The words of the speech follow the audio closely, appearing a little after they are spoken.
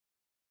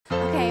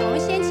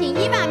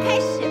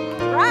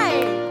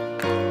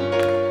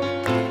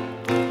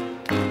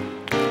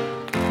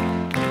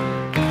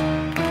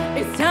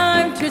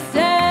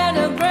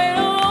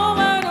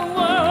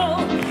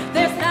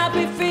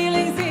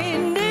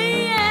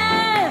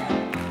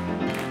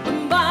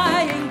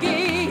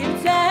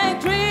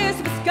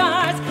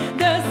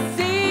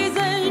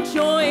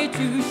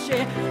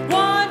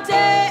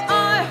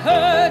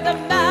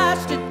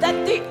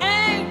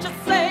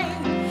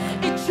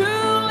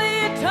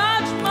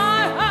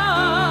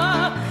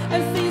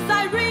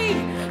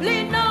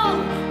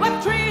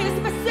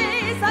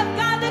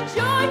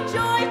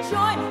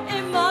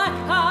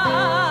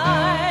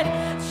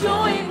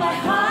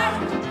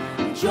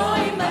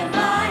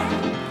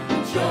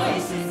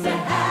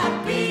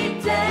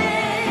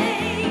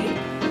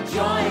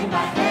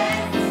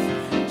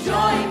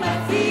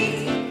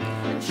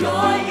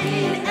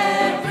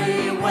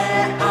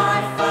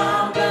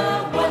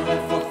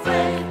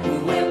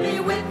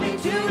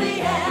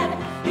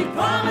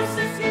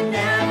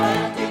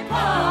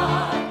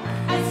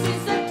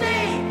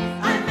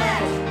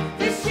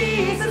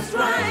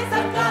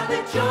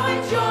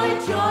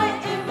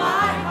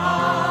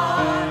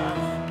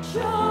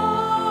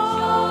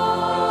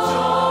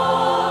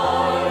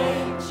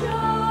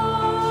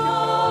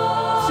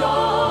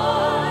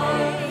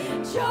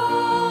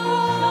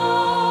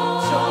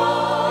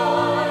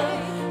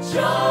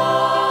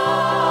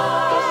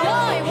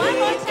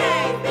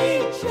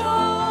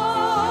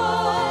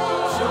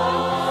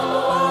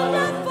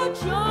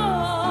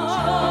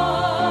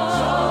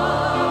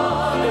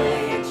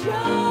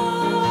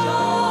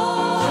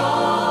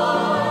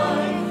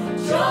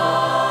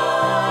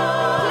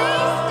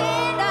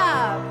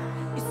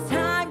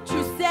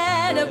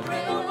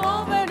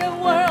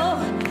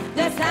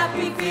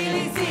happy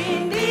feelings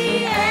in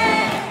the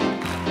air.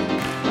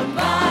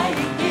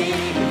 Mighty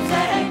gifts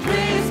and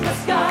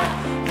Christmas card,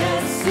 the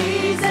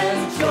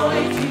season's joy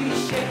to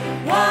share.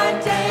 One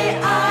day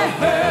I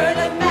heard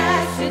a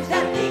message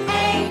that the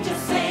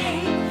angels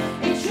sing.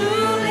 It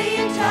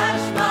truly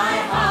touched my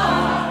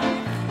heart.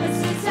 And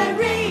since I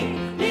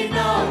really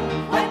know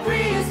what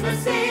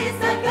Christmas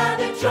is, I've got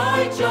the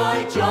joy, joy,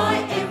 joy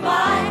in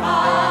my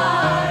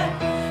heart.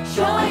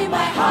 Joy in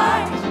my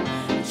heart,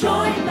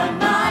 joy in my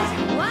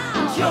mind. Wow.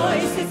 Joy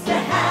since a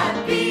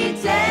happy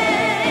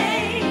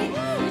day.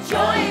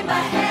 Joy in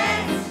my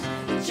hands,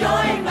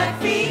 joy in my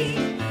feet.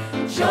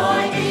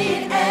 Joy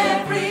in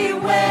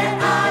everywhere.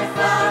 I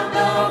found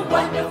a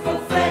wonderful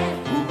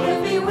friend who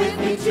will be with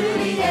me to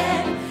the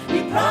end. He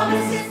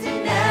promises to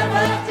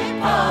never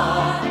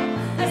depart.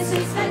 And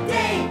since the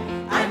day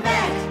I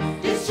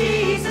met this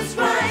Jesus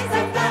Christ,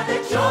 I've got the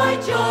joy,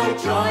 joy,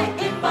 joy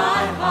in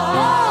my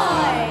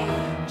heart.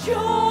 Joy,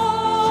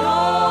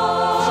 joy,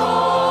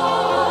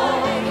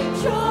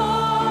 joy,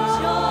 joy,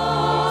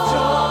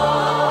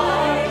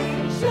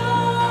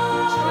 joy,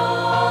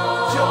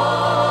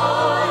 joy,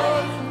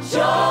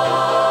 joy.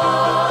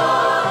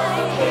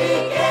 He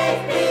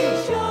gave me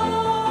joy,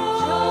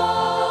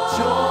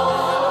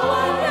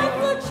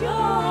 wonderful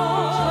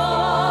joy,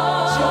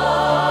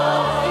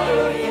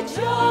 joy,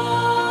 joy,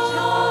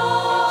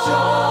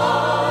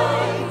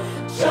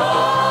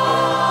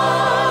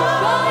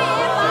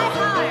 joy in my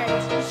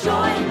heart,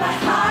 joy in my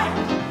heart,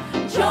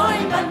 joy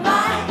in my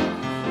mind.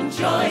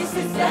 Joy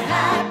since a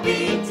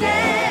happy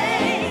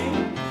day.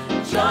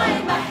 Joy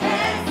in my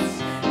hands,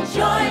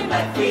 joy in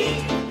my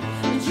feet.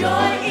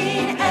 Joy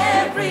in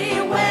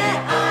everywhere.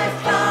 I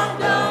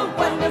found a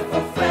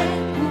wonderful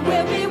friend who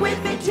will be with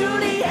me to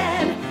the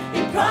end.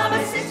 He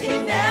promises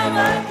he'll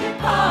never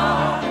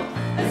depart.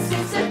 And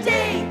since the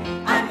day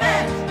I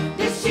met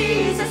this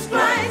Jesus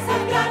Christ,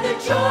 I've got the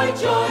joy,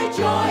 joy,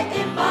 joy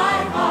in my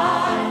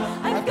heart.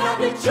 I've got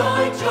the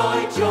joy,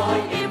 joy, joy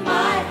in